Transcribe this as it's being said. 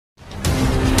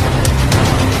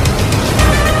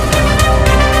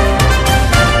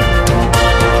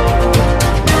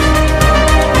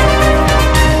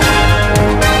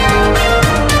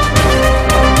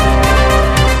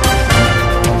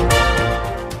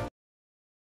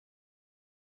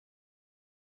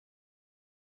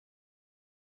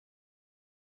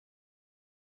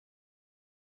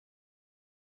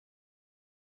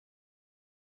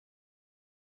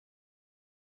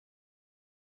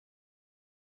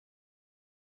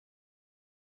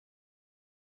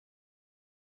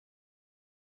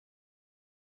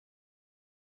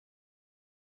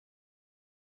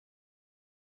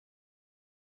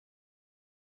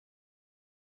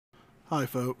Hi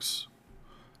folks,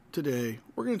 today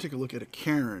we're going to take a look at a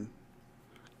Karen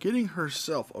getting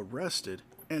herself arrested,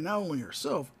 and not only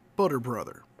herself, but her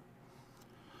brother,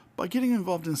 by getting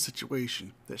involved in a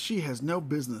situation that she has no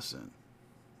business in.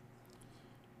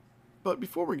 But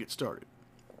before we get started,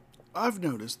 I've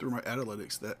noticed through my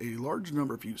analytics that a large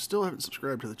number of you still haven't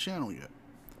subscribed to the channel yet.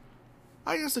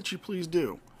 I ask that you please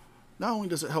do. Not only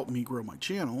does it help me grow my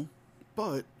channel,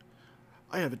 but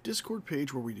I have a Discord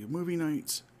page where we do movie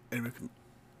nights, and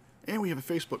we have a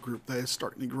Facebook group that is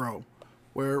starting to grow,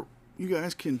 where you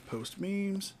guys can post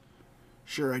memes,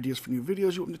 share ideas for new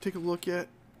videos you want me to take a look at,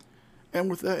 and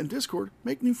with that in Discord,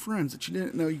 make new friends that you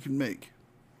didn't know you can make.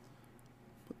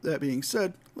 With that being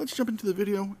said, let's jump into the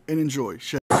video and enjoy.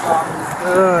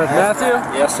 Good. Matthew?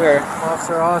 Yes, sir.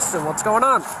 Officer Austin, what's going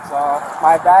on? So,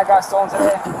 my bag got stolen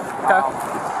today. Okay.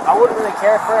 I wouldn't really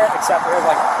care for it, except there's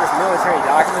military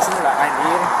documents in there that I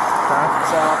need.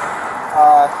 Okay. So,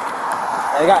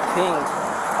 they got pinged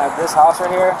at this house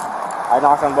right here. I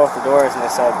knocked on both the doors and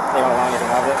they said they don't want anything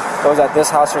of it. It was at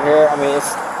this house right here. I mean,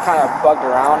 it's kind of bugged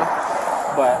around,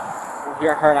 but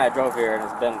her and I drove here and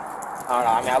it's been, I don't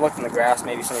know. I mean, I looked in the grass,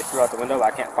 maybe somebody threw out the window,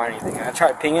 but I can't find anything. And I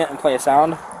tried to ping it and play a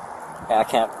sound, and I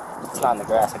can't. It's not in the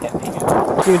grass. I can't ping it.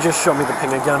 Can you just show me the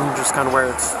ping again, just kind of where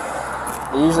it's...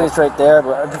 Usually it's right there,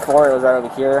 but before it was right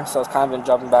over here, so it's kind of been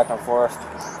jumping back and forth.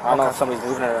 I don't know if somebody's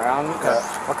moving it around. Okay.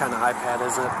 What kind of iPad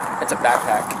is it? It's a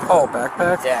backpack. Oh,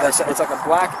 backpack? Yeah, it's like a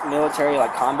black military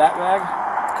combat bag.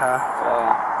 Okay.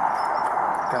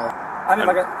 Okay. I mean,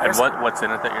 what's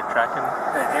in it that you're tracking?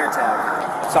 An air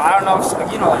tag. So I don't know if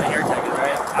you know what an air tag is,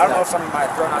 right? I don't know if somebody might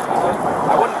have thrown out the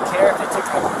window. I wouldn't care if they took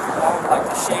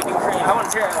the shaving cream. I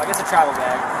wouldn't care. It's a travel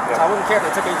bag. Yeah. So I wouldn't care if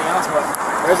they took anything else. But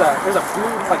there's a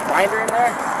blue binder in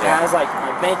there. Yeah. And it has my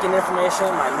banking information,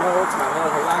 my notes, my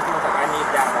military documents. I need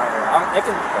that binder. I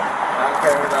don't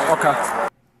care what that is. Okay.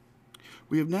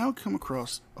 We have now come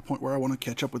across a point where I want to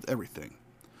catch up with everything.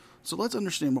 So let's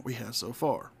understand what we have so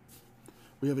far.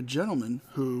 We have a gentleman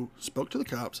who spoke to the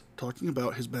cops talking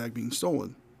about his bag being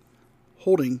stolen,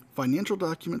 holding financial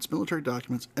documents, military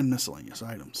documents, and miscellaneous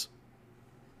items.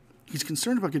 He's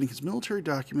concerned about getting his military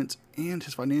documents and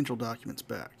his financial documents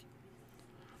back.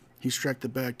 He's tracked the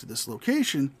bag to this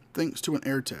location thanks to an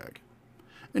air tag.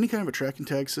 Any kind of a tracking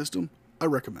tag system, I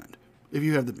recommend, if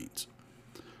you have the means.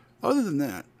 Other than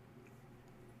that,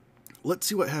 let's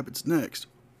see what happens next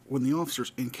when the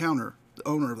officers encounter the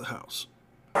owner of the house.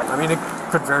 I mean, it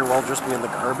could very well just be in the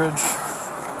garbage.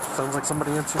 Sounds like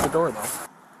somebody answered the door, though.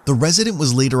 The resident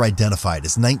was later identified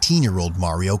as 19-year-old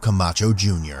Mario Camacho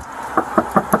Jr.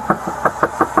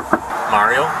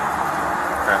 Mario?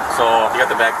 Okay. So, you got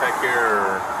the backpack here,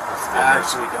 or...? I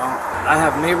actually don't. I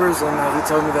have neighbors, and he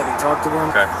told me that he talked to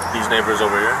them. Okay. These neighbors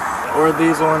over here? Or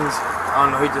these ones. I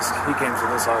don't know, he came to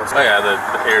this house. Oh yeah, the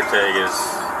air tag is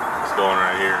going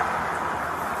right here.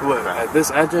 What, at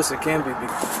this address, it can be...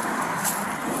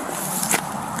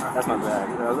 That's my bag.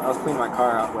 I was cleaning my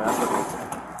car out, but that's what it is.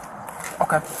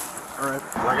 Okay. Alright.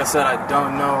 Like I said, I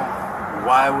don't know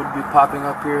why it would be popping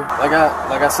up here. Like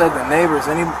I said, the neighbors,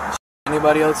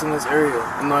 anybody else in this area,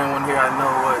 I'm the only one here, I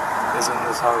know what is in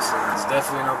this house, and there's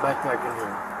definitely no backpack in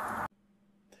here.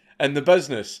 And the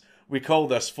business, we call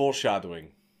this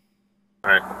foreshadowing.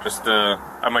 Alright, just,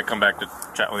 I might come back to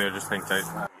chat with you, just think tight.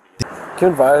 Can you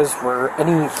advise, were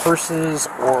any purses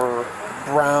or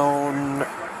brown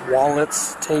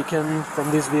wallets taken from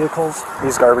these vehicles?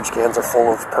 These garbage cans are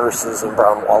full of purses and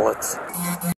brown wallets.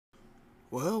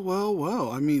 Well,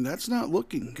 I mean, that's not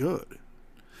looking good.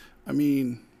 I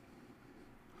mean,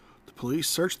 the police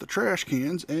searched the trash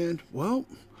cans and, well,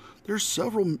 there's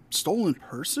several stolen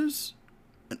purses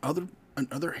and other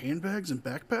handbags and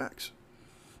backpacks.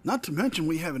 Not to mention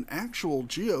we have an actual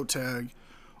geotag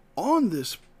on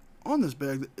this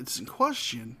bag that's in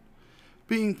question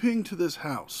being pinged to this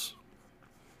house.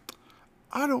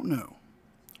 I don't know.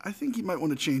 I think you might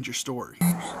want to change your story.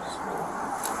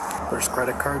 There's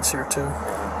credit cards here too. Are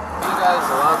you guys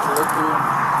allowed to look through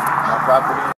my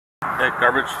property? Hey,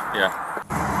 garbage? Yeah.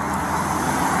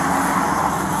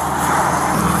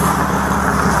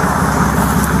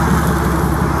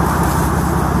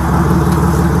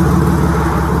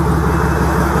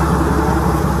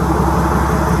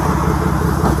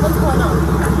 What's going on?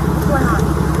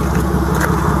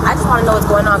 I just want to know what's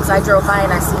going on because I drove by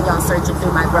and I seen y'all searching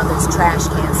through my brother's trash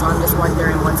can, so I'm just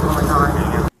wondering what's going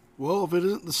on. Well, if it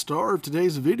isn't the star of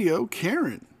today's video,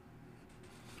 Karen.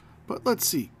 But let's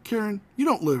see, Karen, you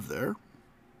don't live there.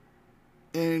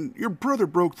 And your brother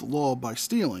broke the law by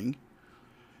stealing.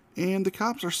 And the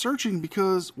cops are searching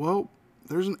because, well,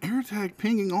 there's an AirTag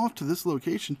pinging off to this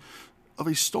location of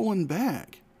a stolen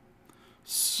bag.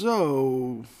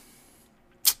 So,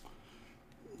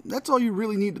 That's all you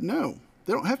really need to know.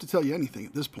 They don't have to tell you anything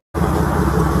at this point.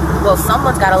 Well,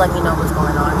 someone's got to let me know what's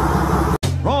going on.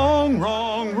 Wrong,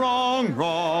 wrong, wrong,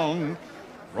 wrong.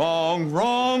 Wrong,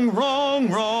 wrong, wrong,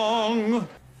 wrong.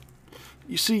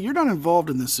 You see, you're not involved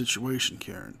in this situation,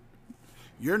 Karen.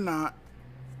 You're not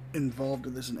involved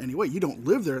in this in any way. You don't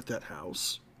live there at that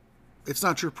house. It's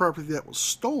not your property that was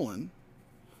stolen.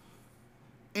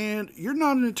 And you're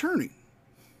not an attorney.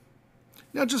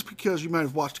 Now, just because you might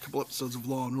have watched a couple episodes of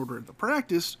Law & Order in the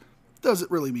practice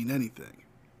doesn't really mean anything.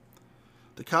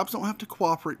 The cops don't have to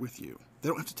cooperate with you. They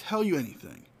don't have to tell you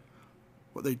anything.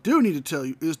 What they do need to tell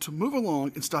you is to move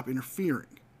along and stop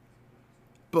interfering.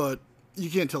 But you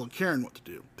can't tell Karen what to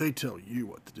do. They tell you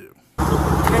what to do. Can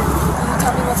you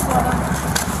tell me what's going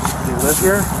on? Do you live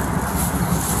here?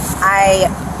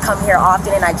 I come here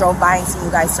often, and I drove by and see you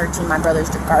guys searching my brother's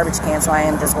garbage can, so I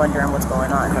am just wondering what's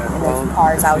going on. Okay, and well, there's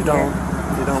cars out you here.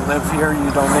 You don't live here, you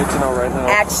don't need to know right now.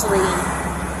 Actually,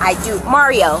 I do.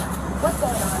 Mario, what's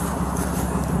going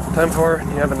on? 10-4,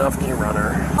 you have enough key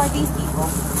runner. Who are these people?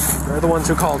 They're the ones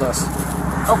who called us.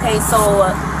 Okay, so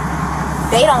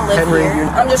they don't live Henry, here.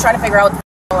 I'm just trying to figure out what's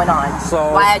going on.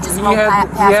 So why I just he won't had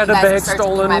pass a you guys bag and search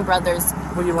stolen. my brother's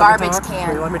Will you let me garbage talk? can.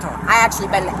 Will you let me talk? I actually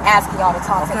been asking y'all to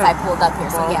talk since I pulled up here,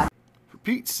 so yeah. For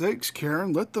Pete's sakes,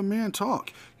 Karen, let the man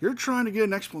talk. You're trying to get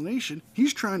an explanation.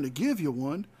 He's trying to give you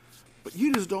one. But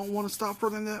you just don't want to stop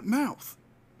running that mouth.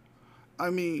 I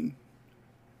mean,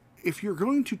 if you're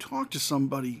going to talk to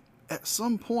somebody, at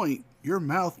some point, your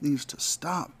mouth needs to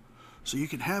stop so you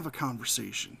can have a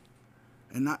conversation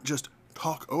and not just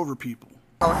talk over people.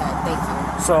 Go ahead,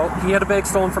 thank you. So, he had a bag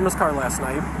stolen from his car last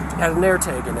night. It had an air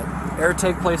tag in it. Air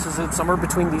tag places it somewhere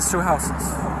between these two houses.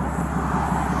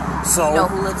 So, You know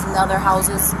who lives in the other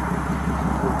houses?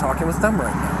 we're talking with them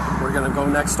right now. We're going to go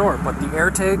next door, but the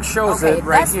air tag shows Okay, it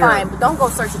right that's here. fine, but don't go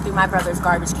searching through my brother's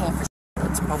garbage can for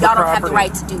That's public y'all don't property. have the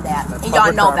right to do that. That's And y'all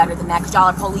public know property. better than that because y'all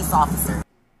are police officers.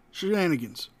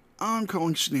 Shenanigans. I'm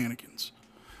calling shenanigans.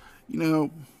 You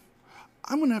know,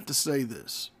 I'm going to have to say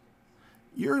this.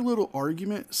 Your little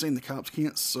argument saying the cops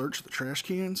can't search the trash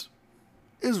cans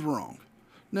is wrong.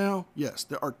 Now, yes,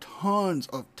 there are tons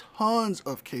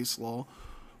of case law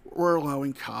where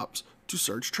allowing cops to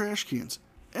search trash cans.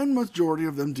 And majority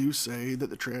of them do say that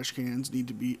the trash cans need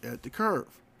to be at the curb.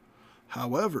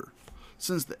 However,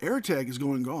 since the air tag is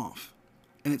going off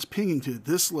and it's pinging to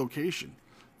this location,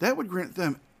 that would grant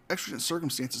them exigent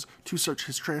circumstances to search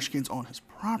his trash cans on his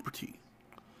property.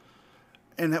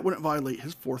 And that wouldn't violate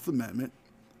his Fourth Amendment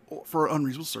for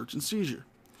unreasonable search and seizure.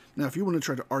 Now, if you want to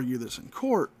try to argue this in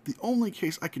court, the only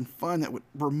case I can find that would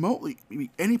remotely be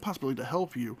any possibility to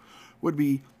help you would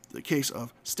be the case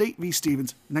of State v.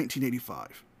 Stevens,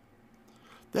 1985.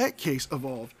 That case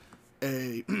involved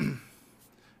a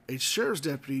sheriff's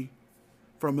deputy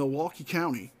from Milwaukee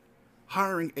County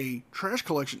hiring a trash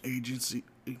collection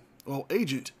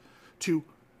agent to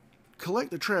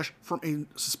collect the trash from a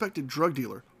suspected drug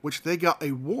dealer, which they got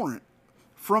a warrant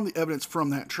from the evidence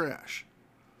from that trash.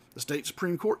 The state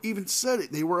Supreme Court even said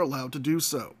they were allowed to do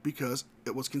so because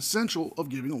it was consensual of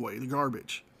giving away the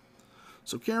garbage.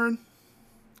 So Karen,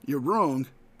 you're wrong,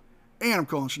 and I'm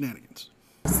calling shenanigans.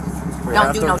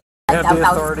 Don't do no like that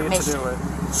without his permission. To do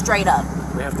it. Straight up.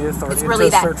 We have the authority It's really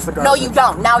to that. search the garbage. No, you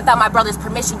don't. Now without my brother's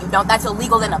permission, you don't. That's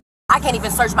illegal in a. I can't even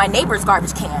search my neighbor's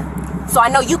garbage can. So I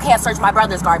know you can't search my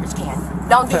brother's garbage can.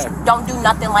 Don't do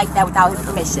nothing like that without his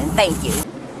permission. Thank you.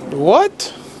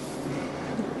 What?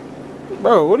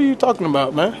 Bro, what are you talking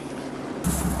about, man?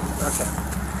 Okay.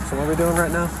 So what are we doing right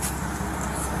now?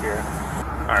 Here.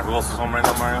 Alright, who else is home right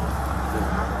now, Mario?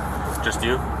 Just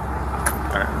you?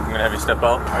 Alright, I'm gonna have you step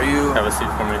out. Are you? Have a seat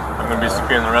for me. I'm gonna be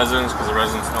securing the residence because the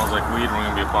residence smells like weed and we're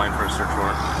gonna be applying for a search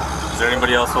warrant. Is there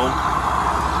anybody else home?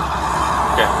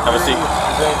 Okay, have a seat.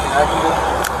 Is there anything I can do?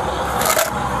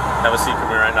 Have a seat for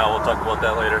me right now. We'll talk about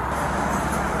that later.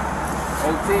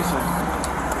 Hey, Tisha.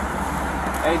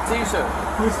 Hey, Tisha.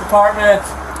 Police department,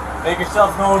 make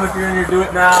yourself known if you're in here. Do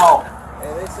it now.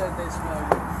 Hey, they said they smell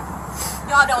good.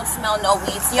 Y'all don't smell no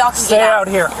weed, so y'all can Stay get out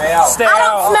here. Stay out. Stay I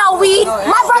don't out. smell weed.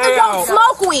 My brother Stay don't out.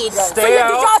 smoke weed. So Stay did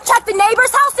out. y'all check the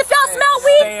neighbor's house if y'all smell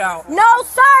weed? Stay out. No,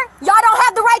 sir. Y'all don't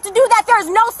have the right to do that. There is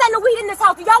no scent of weed in this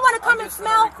house. Do y'all want to come and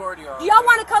smell? Do y'all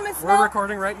want to come and smell? We're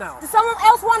recording right now. Does someone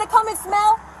else want to come and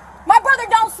smell? My brother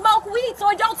don't smoke weed, so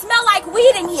it don't smell like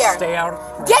weed in here. Stay out.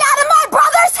 Get out of my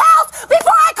brother's house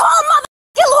before I call a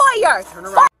motherfucking lawyer. Turn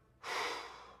around.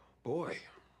 Boy,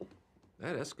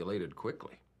 that escalated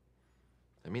quickly.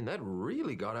 I mean, that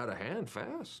really got out of hand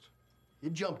fast.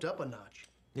 It jumped up a notch.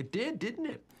 It did, didn't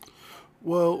it?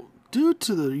 Well, due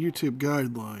to the YouTube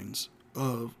guidelines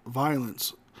of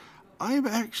violence, I've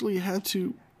actually had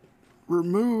to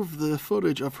remove the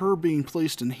footage of her being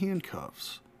placed in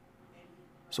handcuffs,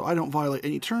 so I don't violate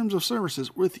any terms of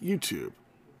services with YouTube.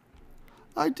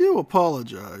 I do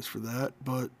apologize for that,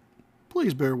 but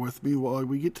please bear with me while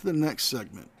we get to the next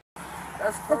segment.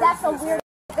 But that's so weird.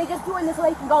 They just doing this so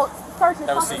they can go search this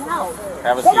fucking house.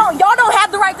 Have a seat. Y'all don't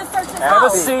have the right to search this house.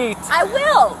 Have a seat. I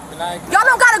will. Y'all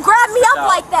don't gotta grab me up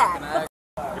like that.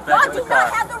 Y'all do not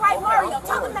have the right, Mario.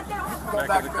 Tell them that they don't have the right.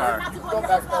 Back to the car.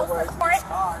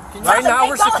 Right now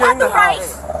we're securing the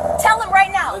house. Tell them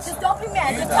right now. Just don't be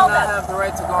mad. Just tell them. I have the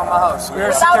right to go in my house. We're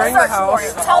Without a securing the search house.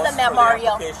 warrant. Tell them that,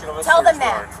 Mario. Tell them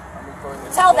that.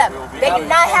 Tell them. They do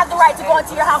not have the right to go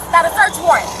into your house without a search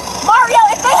warrant. Mario,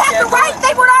 if they had the right,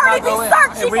 they would already be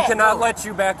searching And we it. cannot let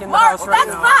you back in the house right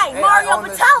That's now. fine, Mario,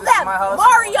 but tell them.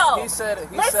 Mario, He said,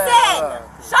 listen.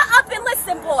 Shut up and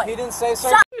listen, boy. he didn't say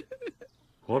Shut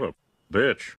What a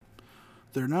bitch.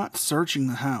 They're not searching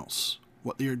the house.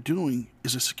 What they are doing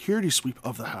is a security sweep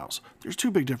of the house. There's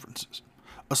two big differences.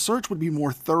 A search would be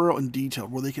more thorough and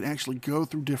detailed, where they can actually go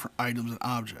through different items and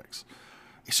objects.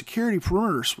 A security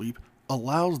perimeter sweep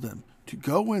allows them to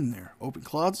go in there, open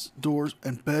closets, doors,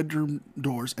 and bedroom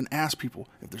doors, and ask people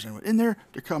if there's anyone in there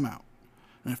to come out.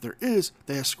 And if there is,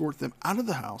 they escort them out of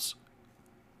the house,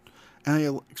 and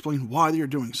they explain why they are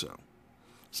doing so.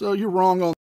 So you're wrong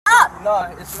on.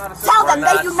 No, it's not a search. Tell them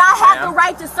they do not have the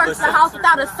right to search the house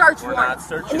without a search warrant.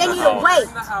 And they need to wait.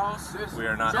 We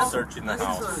are not searching the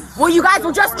house. Well, you guys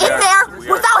were just in there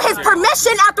without his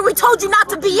permission after we told you not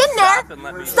to be in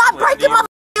there. Stop breaking my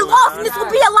laws, and this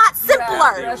would be a lot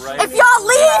simpler. If y'all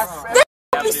leave, this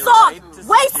would be solved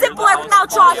way simpler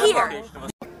without y'all here.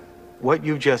 What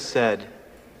you just said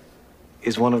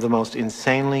is one of the most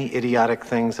insanely idiotic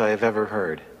things I have ever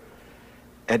heard.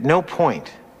 At no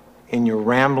point in your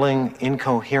rambling,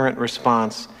 incoherent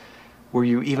response were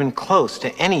you even close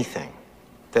to anything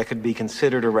that could be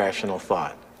considered a rational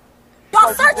thought.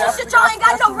 Y'all searching shit y'all ain't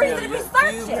got no reason to be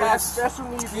searching.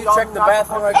 You check the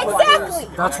bathroom right quick.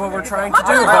 Exactly. That's what we're trying to My do,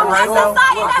 brother's but on right the now,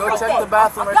 side and Go check everything. the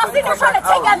bathroom right Y'all quick. sitting there trying to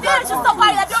take advantage of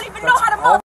somebody that don't even know how to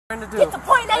move. trying to do. Get the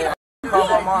point A.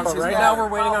 But right now we're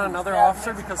waiting on another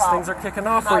officer because things are kicking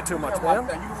off way too much, man.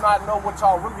 You do not know what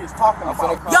y'all really is talking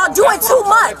about. Y'all doing too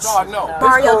much. No.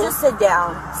 Mario, just sit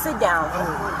down. Sit down.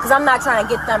 Because I'm not trying to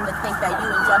get them to think that you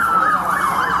and Justin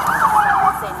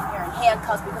are sitting here in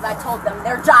handcuffs because I told them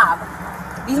their job.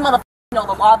 These motherfuckers know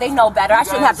the law. They know better. I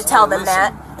shouldn't have to tell them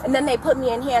that. And then they put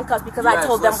me in handcuffs because I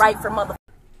told them right from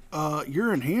motherfuckers.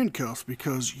 You're in handcuffs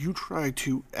because you tried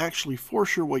to actually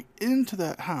force your way into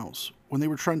that house when they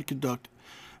were trying to conduct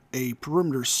a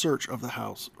perimeter search of the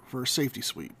house for a safety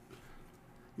sweep.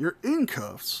 You're in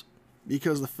cuffs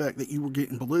because of the fact that you were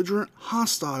getting belligerent,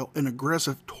 hostile, and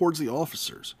aggressive towards the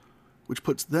officers, which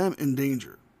puts them in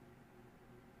danger.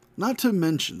 Not to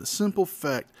mention the simple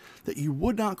fact that you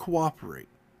would not cooperate.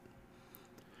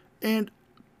 And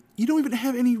you don't even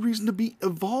have any reason to be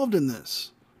involved in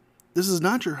this. This is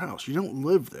not your house. You don't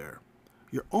live there.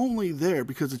 You're only there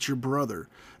because it's your brother,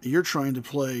 and you're trying to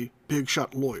play big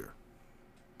shot lawyer.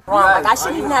 Like, I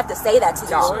shouldn't even have to say that to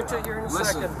y'all.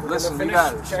 Listen, you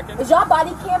guys. Is y'all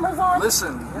body cameras on?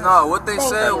 Listen, no, what they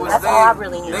said was That's all I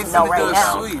really need they to know finna right do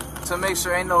now. a sweep to make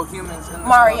sure ain't no humans in this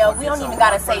Mario, we don't even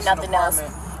gotta say nothing else.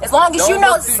 As long as you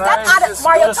know, step out of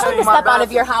Mario. Tell me to step out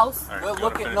of your house. Go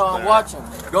look at. No, I'm watching.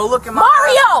 Go look at my.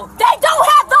 Mario, they don't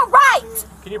have the right.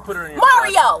 Can you put her in your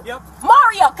Mario,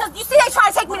 Mario, because you see they try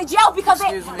to take me to jail because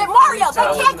they Mario, they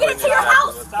can't get into your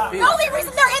house. The only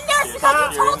reason they're in there is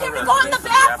because you told them to go in the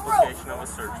bathroom.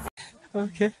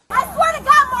 Okay. I swear to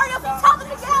God, Mario, if you tell them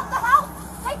to get out the house,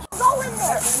 they can go in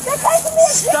there. They're taking me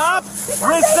to jail. Stop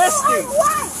resisting.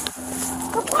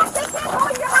 The fact they can't go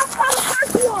in your house without a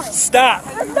search warrant. Stop.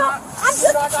 No, I'm just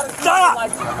Stop.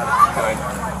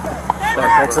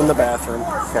 That's in the bathroom.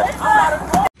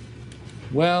 Okay.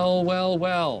 Well, well,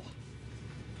 well.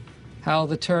 How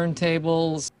the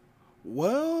turntables...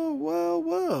 Well, well,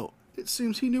 well. It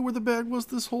seems he knew where the bag was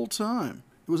this whole time.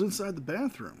 It was inside the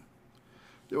bathroom.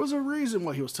 There was a reason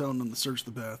why he was telling them to search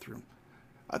the bathroom.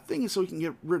 I think it's so he can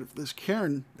get rid of this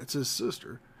Karen, that's his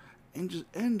sister, and just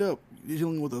end up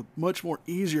dealing with a much more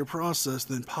easier process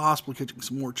than possibly catching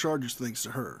some more charges thanks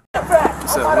to her.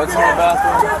 So what's in the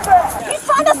bathroom? He's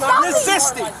trying to stop me.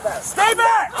 Resisting. Stay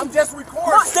back. I'm just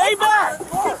recording. Stay back.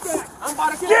 I'm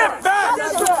about to get back.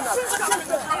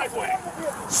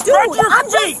 Spread your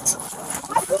feet.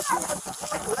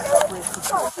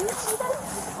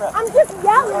 I'm just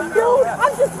yelling, dude.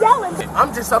 I'm just yelling.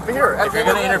 I'm just up here. If you're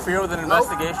going to interfere with an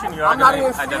investigation, you are I'm not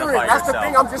going to identify interfering. That's the yourself.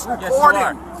 thing. I'm just recording.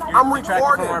 Yes, I'm detracting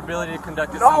recording. from our ability to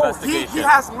conduct this No, investigation. he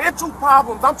has mental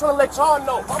problems. I'm trying to let y'all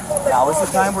know. Now is the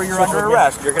time where you're under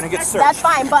arrest. You're going to get searched. That's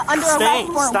fine, but under Stay.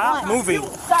 arrest for Stop what? moving.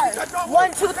 Sir,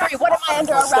 1, 2, 3. What am I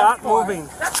under arrest Stop for? moving.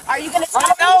 Are you going to tell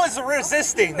Right me? now is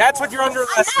resisting. That's what you're under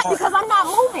arrest I'm not, for. because I'm not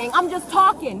moving. I'm just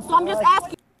talking. So I'm just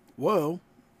asking. Whoa,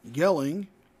 yelling,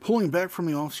 pulling back from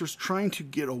the officers, trying to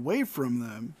get away from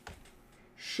them,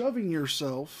 shoving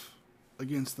yourself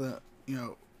against the,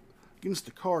 against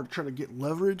the car to try to get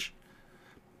leverage.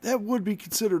 That would be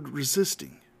considered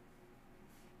resisting.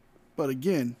 But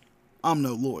again, I'm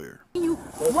no lawyer.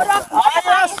 I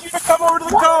asked you to come over to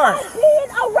the car. What am I being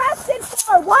arrested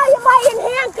for? Why am I in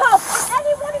handcuffs? Is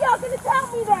any one of y'all going to tell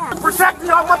me that? Protecting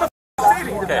y'all motherfucking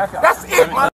city. That's it,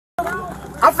 man.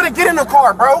 I'm finna get in the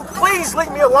car, bro. Please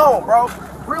leave me alone, bro.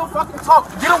 Real fucking talk.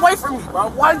 Get away from me, bro.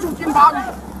 Why did you get involved in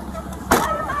me?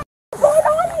 What's going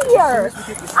on here?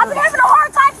 I've been having a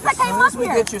hard time since I came up here. As soon as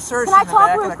we get you searched Can I in the talk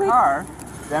back real of the quick? car,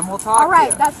 then we'll talk All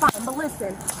right, to you. that's fine. But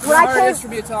listen, When I came, for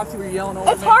me to talk to you, you're yelling over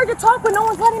it's hard to talk when no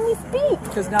one's letting me speak.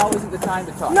 Because now isn't the time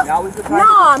to talk. No, Now is the time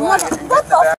no, to what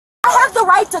the I have the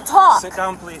right to talk. Sit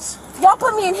down, please. Y'all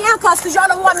put me in handcuffs because y'all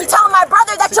don't want me telling my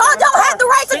brother that y'all don't have the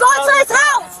right to go into his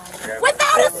house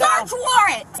without a search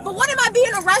warrant. But what am I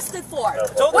being arrested for?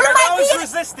 What am I being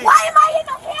resisting? Why am I in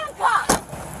a handcuff?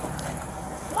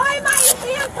 Why am I in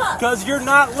handcuffs? Because you're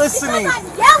not listening. Because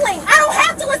I'm yelling. I don't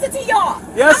have to listen to y'all.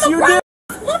 Yes, I'm a you do.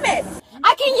 woman.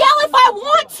 I can yell if I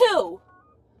want to.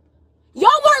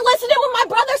 Y'all weren't listening when my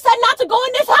brother said not to go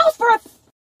in this house for a.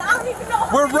 I don't even know.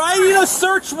 We're writing a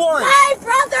search warrant. My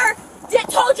brother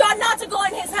told y'all not to go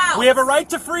in his house. We have a right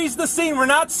to freeze the scene. We're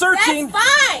not searching.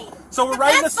 That's fine. So we're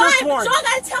writing a search warrant. But y'all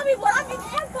gotta tell me what I'm in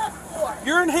handcuffs for.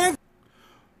 You're in handcuffs.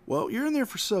 Well, you're in there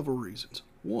for several reasons.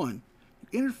 One,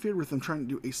 you interfered with them trying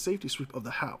to do a safety sweep of the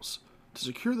house to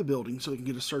secure the building so they can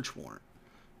get a search warrant.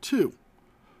 Two,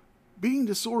 being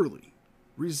disorderly,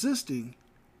 resisting,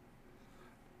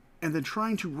 and then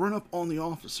trying to run up on the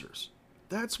officers.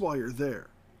 That's why you're there.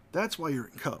 That's why you're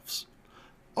in cuffs.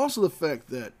 Also the fact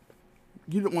that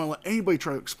you don't want to let anybody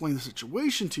try to explain the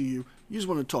situation to you. You just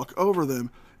want to talk over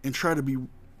them and try to be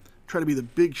the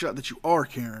big shot that you are,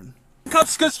 Karen.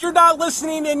 Cuffs because you're not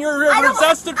listening and you're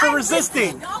arrested for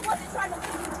resisting. You'll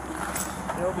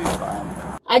be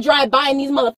fine. I drive by and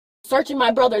these motherfuckers searching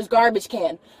my brother's garbage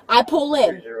can. I pull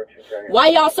in. Why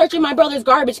y'all searching my brother's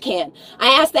garbage can?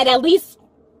 I asked that at least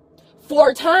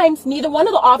 4 times. Neither one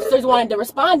of the officers wanted to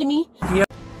respond to me.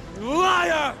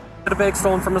 Liar! Had a bag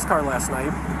stolen from his car last night.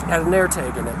 Had an air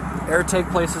tag in it. Air tag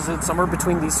places it somewhere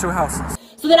between these 2 houses.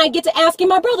 So then I get to asking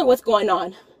my brother what's going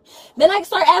on. Then I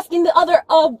start asking the other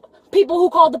people who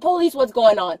called the police what's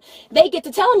going on. They get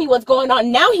to telling me what's going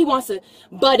on. Now he wants to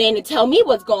butt in and tell me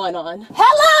what's going on.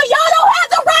 Hello, y'all don't have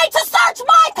the right to search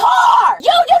my car!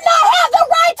 You do not have the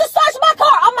right to search my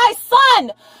car! On my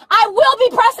son! I will be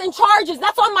pressing charges.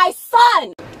 That's on my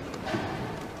son!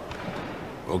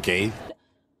 Okay.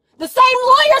 The same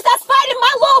lawyers that's fighting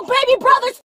my little baby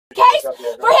brother's case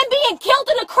for him being killed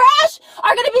in a crash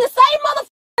are gonna be the same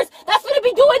motherfuckers that's gonna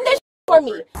be doing this for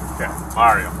me. Okay,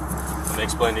 Mario, let me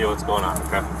explain to you what's going on,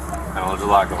 okay? I know there's a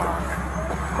lot going on here,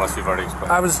 unless you've already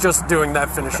explained. I was just doing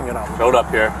that, finishing it up. Showed up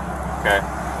here, okay?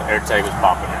 The air tag was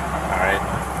popping here, alright?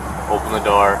 Open the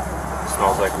door,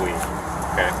 smells like weed,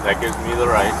 okay? That gives me the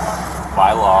right, by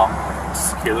law, to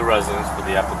secure the residence for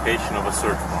the application of a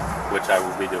search warrant, which I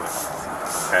will be doing.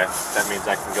 Okay, that means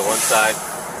I can go inside,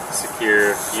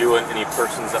 secure you and any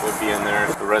persons that would be in there.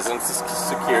 The residence is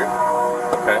secure.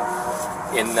 Okay,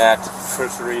 in that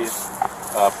cursory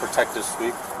protective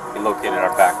sweep, we located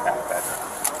our backpack that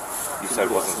you said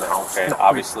wasn't there. Okay,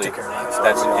 obviously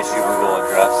that's an issue we will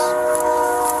address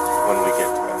when we get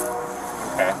to it.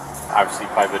 Okay, obviously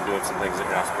you've probably been doing some things that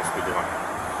you're not supposed to be doing.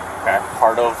 Okay,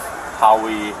 part of how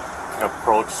we can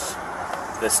approach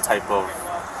this type of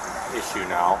issue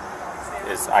now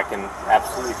is I can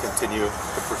absolutely continue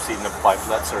to proceed and apply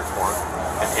for that search warrant,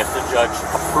 and if the judge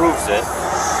approves it,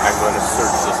 I'm going to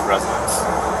search this residence.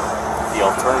 The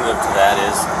alternative to that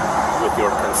is, with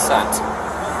your consent,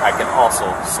 I can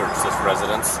also search this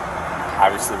residence.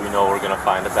 Obviously, we know we're going to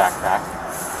find a backpack.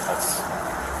 That's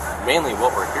mainly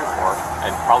what we're here for, and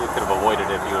probably could have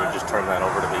avoided it if you would have just turned that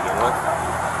over to begin with.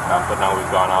 But now we've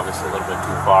gone obviously a little bit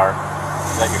too far.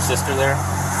 Is that your sister there?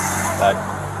 That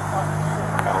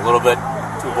got a little bit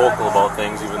too vocal about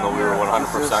things, even though we were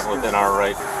 100% within our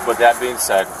right. With that being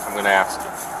said, I'm going to ask you,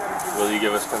 will you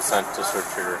give us consent to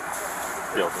search your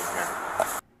building here?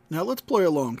 Now let's play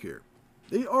along here.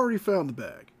 They already found the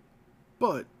bag,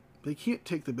 but they can't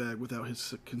take the bag without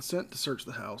his consent to search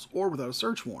the house or without a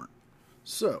search warrant.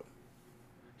 So,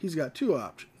 he's got 2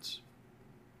 options.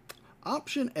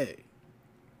 Option A,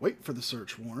 wait for the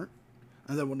search warrant,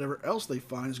 and then whatever else they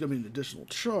find is going to be an additional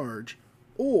charge.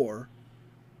 Or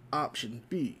option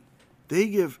B, he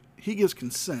gives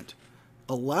consent,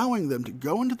 allowing them to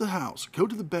go into the house, go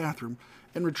to the bathroom,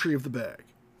 and retrieve the bag.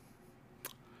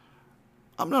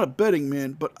 I'm not a betting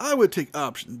man, but I would take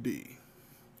option B.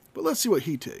 But let's see what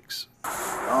he takes.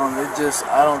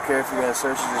 I don't care if you guys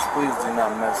search it, just please do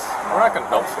not mess. We're not going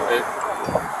to help with it.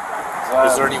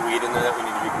 Is there any weed in there that we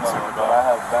need to be concerned about?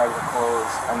 I have bags of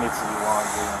clothes. I need to do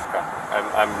laundry. Okay.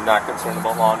 I'm not concerned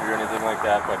about laundry or anything like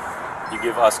that, but you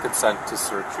give us consent to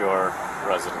search your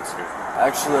residence here.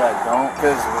 Actually, I don't,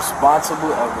 because a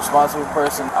responsible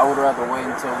person, I would rather wait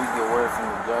until we get word from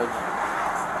the judge.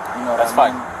 You know what That's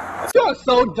I mean? fine. You're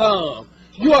so dumb.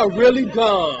 You are really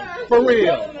dumb. For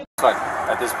real. That's fine.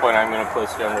 At this point, I'm going to place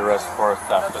you under arrest for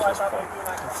theft at this point.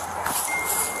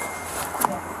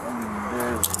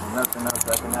 There's nothing else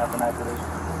that can happen after this.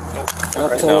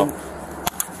 Right now,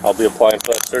 I'll be applying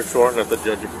for that search warrant, and if the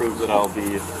judge approves it, I'll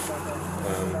be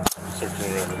searching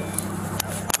the residence.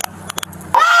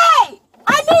 Hey!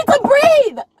 I need to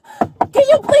breathe! Can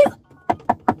you please...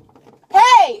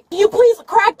 Hey! Can you please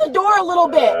crack the door a little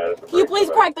bit? Can you please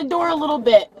crack the door a little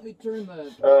bit? Let me turn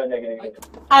the...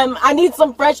 I need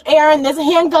some fresh air, and this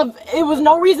handcuff, it was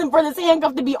no reason for this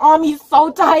handcuff to be on me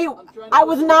so tight. I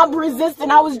was not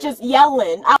resisting, I was just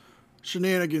yelling.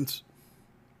 Shenanigans.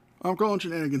 I'm calling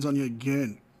shenanigans on you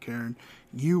again, Karen.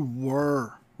 You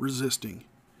were resisting.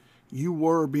 You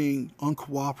were being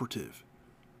uncooperative.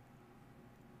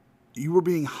 You were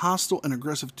being hostile and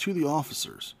aggressive to the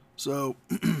officers. So,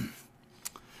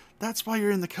 that's why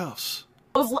you're in the cuffs.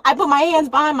 I put my hands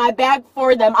behind my back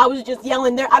for them. I was just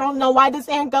yelling there. I don't know why this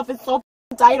handcuff is so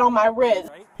tight on my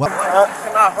wrist. What?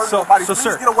 Cannot hurt nobody. So, Please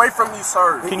sir, get away from me,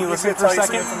 sir. Can you listen for a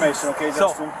second? Information, okay,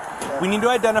 Justin? We need to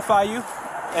identify you,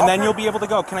 and then you'll be able to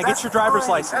go. Can I get your driver's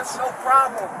license? That's no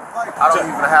problem. I don't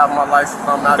even have my license.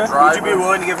 I'm not driving. Would you be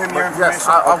willing to give him your information? Yes,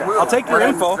 I will. I'll take your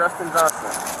info. Justin Johnson.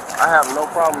 I have no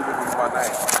problem giving you my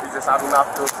name. It's just I do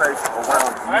not feel safe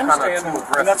around you. I understand.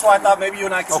 And that's why I thought maybe you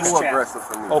and I could just chat. Too aggressive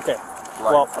for me. Okay.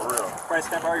 Like, well, for real. Bryce,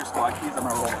 can I borrow your squad keys? I'm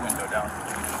going to roll the window down.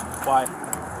 Why?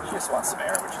 She just wants some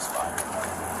air, which is fine.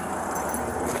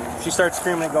 She starts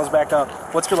screaming, it goes back up.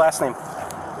 What's your last name?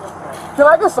 Can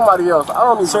I get somebody else? I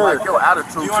don't even Sir, like your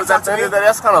attitude. you want to talk to me?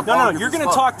 That's kind of No, you're going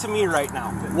to talk to me right now.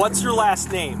 What's your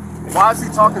last name? Why is he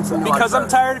talking to me Because like I'm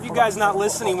tired of you guys not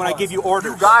listening when I give you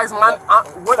orders. You guys, man,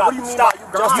 what do you mean by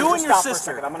you guys? You and your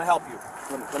sister. I'm going to help you.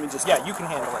 Let me just... Yeah, you can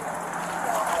handle it.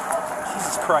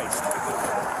 Jesus Christ.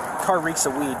 Car reeks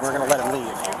of weed. We're going to let him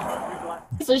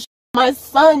leave. So my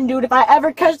son, dude, if I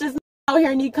ever catch this out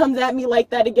here and he comes at me like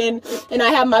that again and I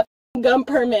have my gun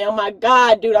permit, oh my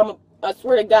God, dude, I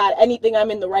swear to God, anything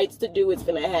I'm in the rights to do is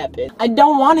going to happen. I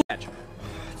don't want to...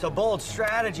 It's a bold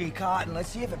strategy, Cotton. Let's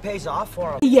see if it pays off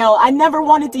for him. Yell. I never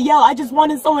wanted to yell. I just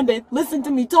wanted someone to listen to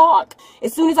me talk.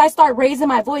 As soon as I start raising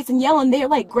my voice and yelling, they're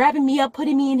like grabbing me up,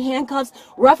 putting me in handcuffs,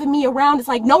 roughing me around. It's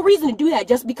like no reason to do that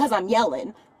just because I'm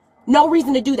yelling. No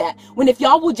reason to do that. When if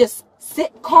y'all will just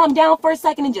calm down for a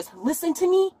second and just listen to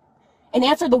me and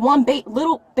answer the one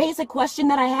little basic question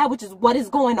that I had, which is what is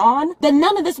going on, then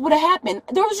none of this would have happened.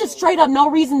 There was just straight up no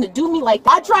reason to do me like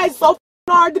that. I tried so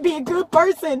hard to be a good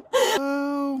person.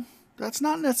 Oh, that's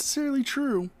not necessarily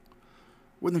true.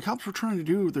 When the cops were trying to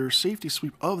do their safety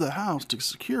sweep of the house to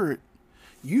secure it,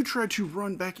 you tried to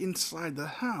run back inside the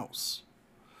house.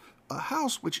 A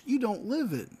house which you don't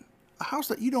live in. A house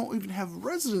that you don't even have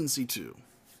residency to.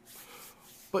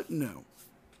 But no,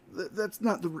 that's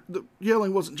not the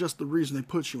yelling wasn't just the reason they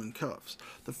put you in cuffs.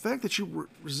 The fact that you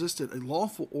resisted a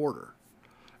lawful order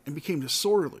and became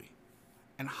disorderly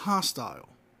and hostile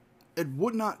and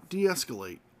would not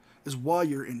de-escalate is why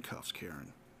you're in cuffs,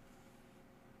 Karen.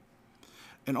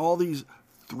 And all these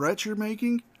threats you're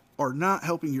making are not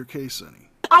helping your case any.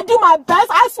 I do my best.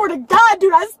 I swear to God,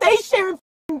 dude, I stay sharing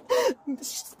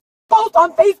posts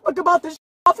on Facebook about the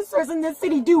officers in this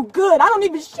city do good. I don't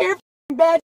even share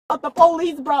bad about the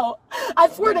police, bro. I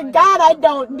swear to God I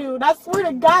don't, dude. I swear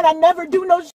to God I never do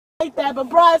no like that. But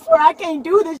bro, I swear I can't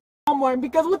do this no more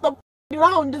because what the dude, I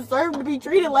don't deserve to be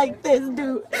treated like this,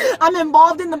 dude. I'm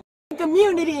involved in the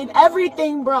community and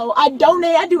everything, bro. I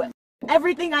donate. I do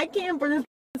everything I can for this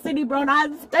city, bro. And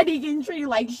I'm steady getting treated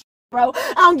like bro.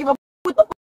 I don't give a what the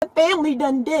family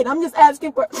done did. I'm just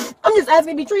asking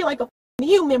to be treated like a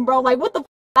human, bro. Like what the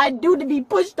I do to be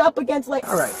pushed up against, like.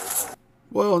 All right.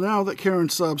 Well, now that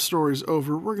Karen's sob story's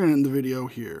over, we're gonna end the video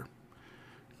here.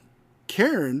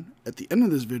 Karen, at the end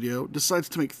of this video, decides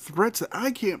to make threats that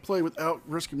I can't play without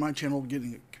risking my channel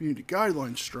getting a community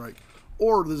guidelines strike,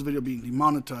 or this video being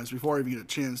demonetized before I even get a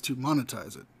chance to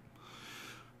monetize it.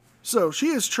 So, she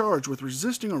is charged with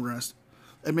resisting arrest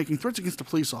and making threats against a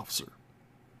police officer.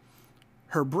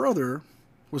 Her brother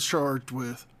was charged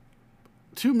with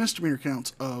 2 misdemeanor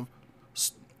counts of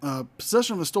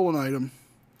possession of a stolen item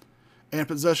and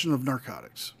possession of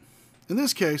narcotics. In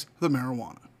this case, the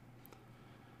marijuana.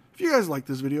 If you guys like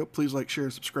this video, please like, share,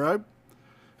 and subscribe.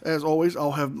 As always,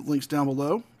 I'll have links down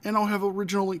below, and I'll have an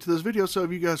original link to this video, so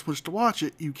if you guys wish to watch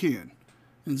it, you can,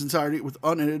 in its entirety with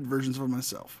unedited versions of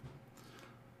myself.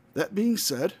 That being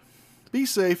said, be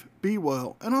safe, be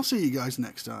well, and I'll see you guys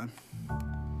next time.